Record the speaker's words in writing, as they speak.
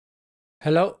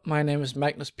Hello, my name is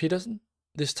Magnus Petersen.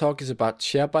 This talk is about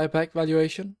share buyback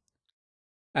valuation,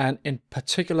 and in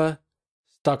particular,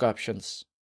 stock options.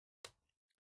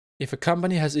 If a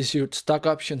company has issued stock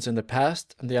options in the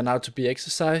past and they are now to be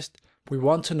exercised, we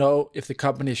want to know if the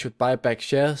company should buy back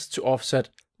shares to offset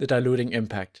the diluting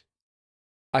impact.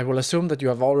 I will assume that you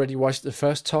have already watched the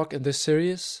first talk in this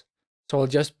series, so I'll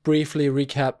just briefly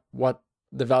recap what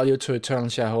the value to eternal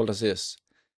shareholders is.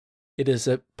 It is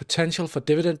a potential for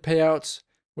dividend payouts,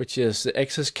 which is the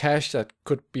excess cash that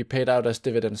could be paid out as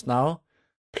dividends now,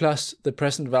 plus the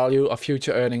present value of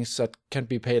future earnings that can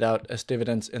be paid out as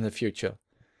dividends in the future.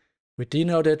 We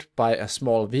denote it by a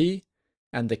small v,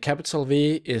 and the capital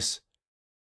V is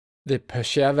the per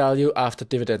share value after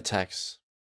dividend tax.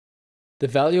 The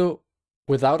value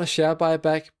without a share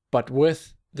buyback, but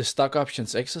with the stock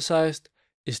options exercised,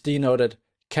 is denoted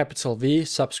capital V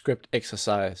subscript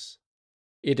exercise.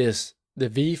 It is the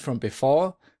V from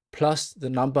before plus the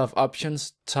number of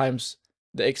options times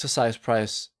the exercise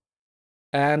price.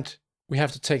 And we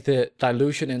have to take the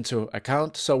dilution into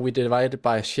account, so we divide it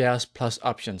by shares plus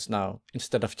options now,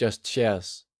 instead of just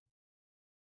shares.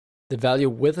 The value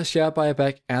with a share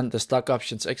buyback and the stock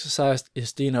options exercised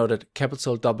is denoted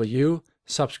capital W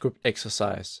subscript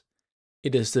exercise.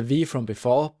 It is the V from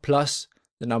before plus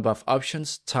the number of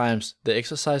options times the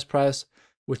exercise price,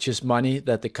 which is money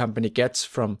that the company gets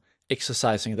from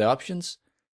exercising the options,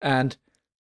 and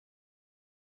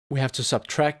we have to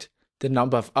subtract the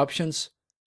number of options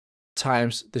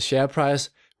times the share price,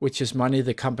 which is money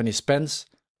the company spends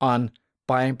on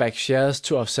buying back shares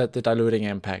to offset the diluting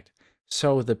impact.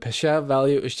 So the per share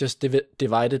value is just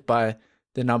divided by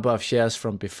the number of shares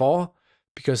from before,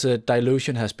 because the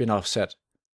dilution has been offset.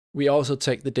 We also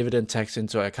take the dividend tax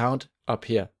into account up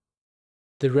here.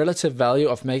 The relative value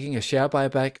of making a share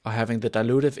buyback or having the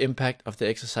dilutive impact of the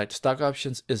exercised stock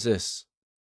options is this.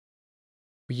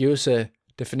 We use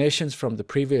definitions from the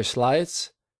previous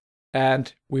slides,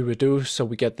 and we reduce so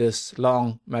we get this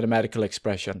long mathematical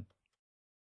expression.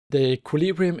 The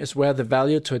equilibrium is where the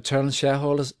value to eternal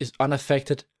shareholders is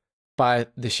unaffected by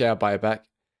the share buyback.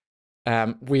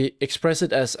 We express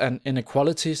it as an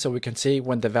inequality, so we can see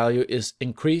when the value is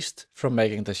increased from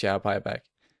making the share buyback.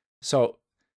 So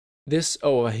this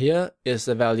over here is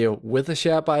the value with the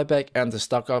share buyback and the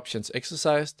stock options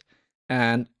exercised,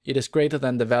 and it is greater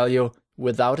than the value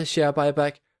without a share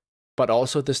buyback, but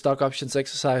also the stock options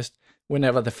exercised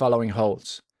whenever the following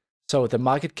holds. So the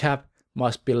market cap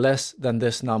must be less than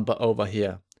this number over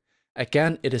here.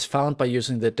 Again, it is found by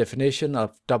using the definition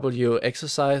of W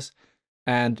exercise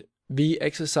and V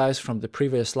exercise from the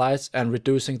previous slides and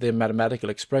reducing the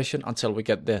mathematical expression until we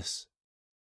get this.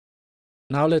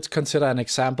 Now let's consider an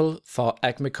example for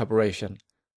Acme Corporation.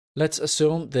 Let's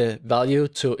assume the value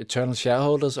to eternal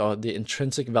shareholders, or the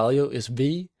intrinsic value, is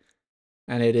V,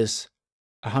 and it is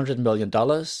 $100 million.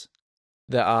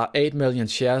 There are 8 million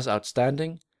shares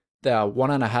outstanding. There are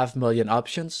 1.5 million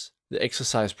options. The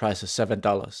exercise price is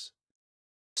 $7.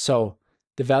 So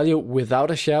the value without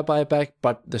a share buyback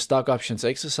but the stock options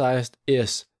exercised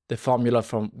is the formula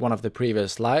from one of the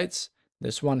previous slides,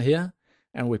 this one here,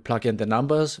 and we plug in the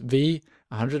numbers. V,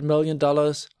 $100 million,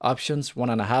 options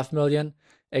 1.5 million,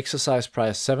 exercise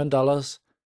price $7,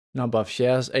 number of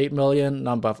shares 8 million,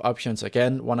 number of options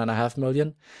again 1.5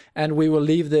 million, and we will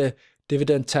leave the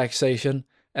dividend taxation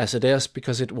as it is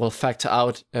because it will factor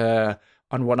out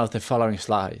on one of the following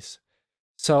slides.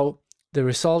 So the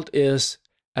result is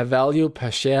a value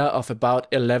per share of about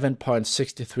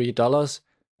 $11.63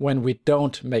 when we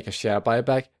don't make a share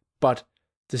buyback, but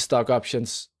the stock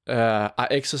options are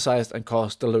exercised and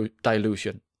cause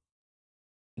dilution.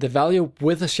 The value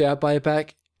with a share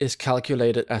buyback is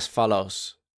calculated as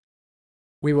follows.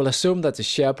 We will assume that the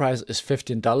share price is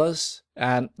 $15,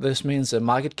 and this means the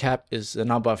market cap is the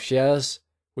number of shares,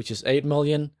 which is 8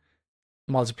 million,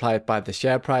 multiplied by the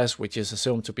share price, which is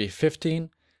assumed to be 15,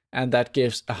 and that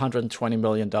gives $120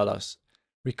 million.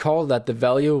 Recall that the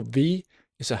value V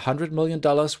is $100 million,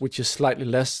 which is slightly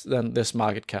less than this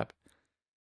market cap.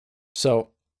 So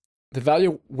the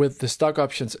value with the stock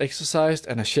options exercised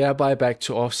and a share buyback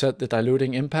to offset the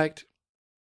diluting impact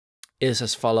is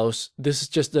as follows. This is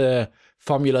just the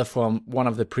formula from one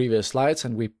of the previous slides,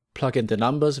 and we plug in the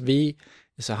numbers. V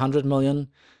is $100 million,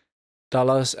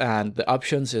 and the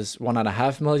options is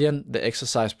 1.5 million. The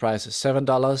exercise price is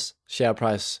 $7, share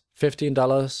price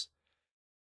 $15,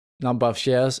 number of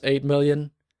shares 8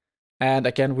 million, and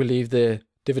again we leave the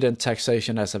dividend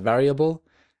taxation as a variable,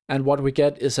 and what we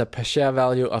get is a per share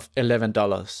value of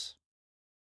 $11.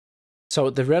 So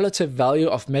the relative value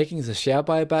of making the share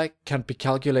buyback can be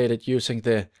calculated using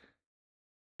the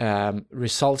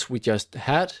results we just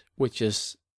had, which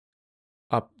is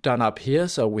done up here.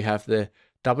 So we have the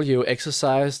W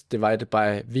exercise divided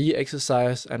by V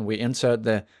exercise, and we insert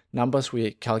the numbers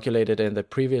we calculated in the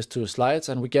previous two slides,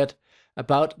 and we get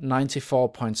about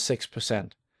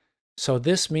 94.6%. So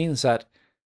this means that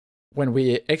when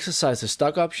we exercise the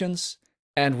stock options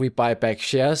and we buy back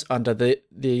shares under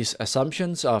these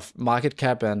assumptions of market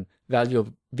cap and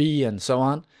value V and so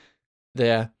on,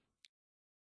 their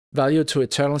value to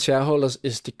eternal shareholders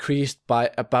is decreased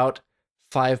by about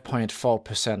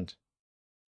 5.4%.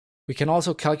 We can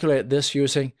also calculate this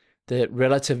using the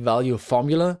relative value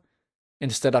formula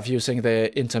instead of using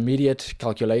the intermediate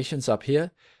calculations up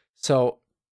here. So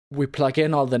we plug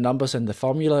in all the numbers in the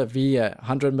formula, V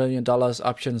 $100 million,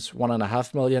 options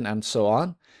 $1.5 million, and so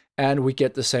on, and we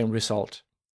get the same result.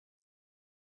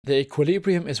 The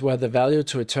equilibrium is where the value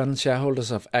to eternal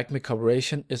shareholders of Acme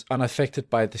Corporation is unaffected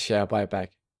by the share buyback.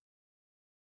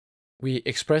 We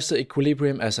express the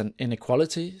equilibrium as an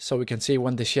inequality, so we can see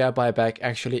when the share buyback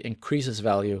actually increases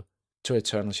value to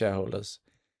eternal shareholders.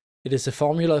 It is a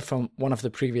formula from one of the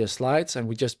previous slides, and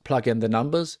we just plug in the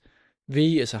numbers.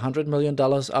 V is $100 million,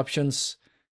 options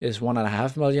is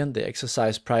 $1.5 million, the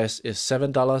exercise price is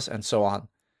 $7, and so on.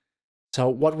 So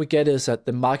what we get is that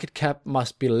the market cap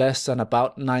must be less than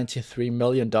about $93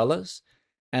 million,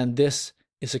 and this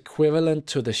is equivalent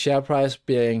to the share price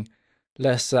being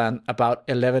less than about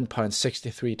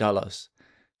 $11.63.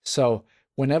 So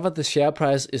whenever the share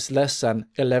price is less than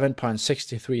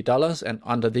 $11.63, and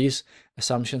under these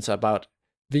assumptions about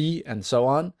V and so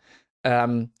on,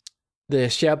 the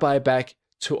share buyback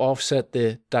to offset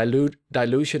the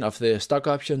dilution of the stock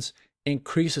options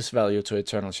increases value to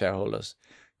eternal shareholders.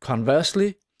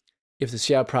 Conversely, if the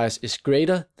share price is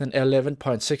greater than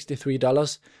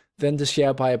 $11.63, then the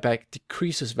share buyback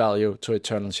decreases value to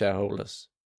eternal shareholders.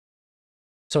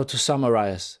 So to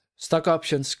summarize, stock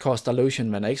options cause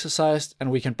dilution when exercised, and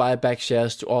we can buy back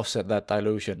shares to offset that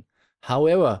dilution.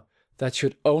 However, that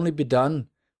should only be done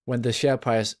when the share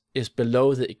price is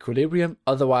below the equilibrium,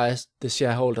 otherwise the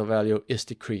shareholder value is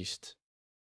decreased.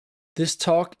 This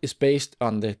talk is based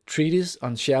on the treatise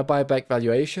on share buyback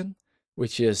valuation,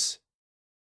 which is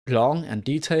long and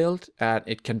detailed, and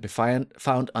it can be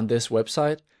found on this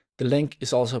website. The link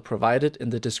is also provided in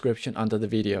the description under the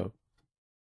video.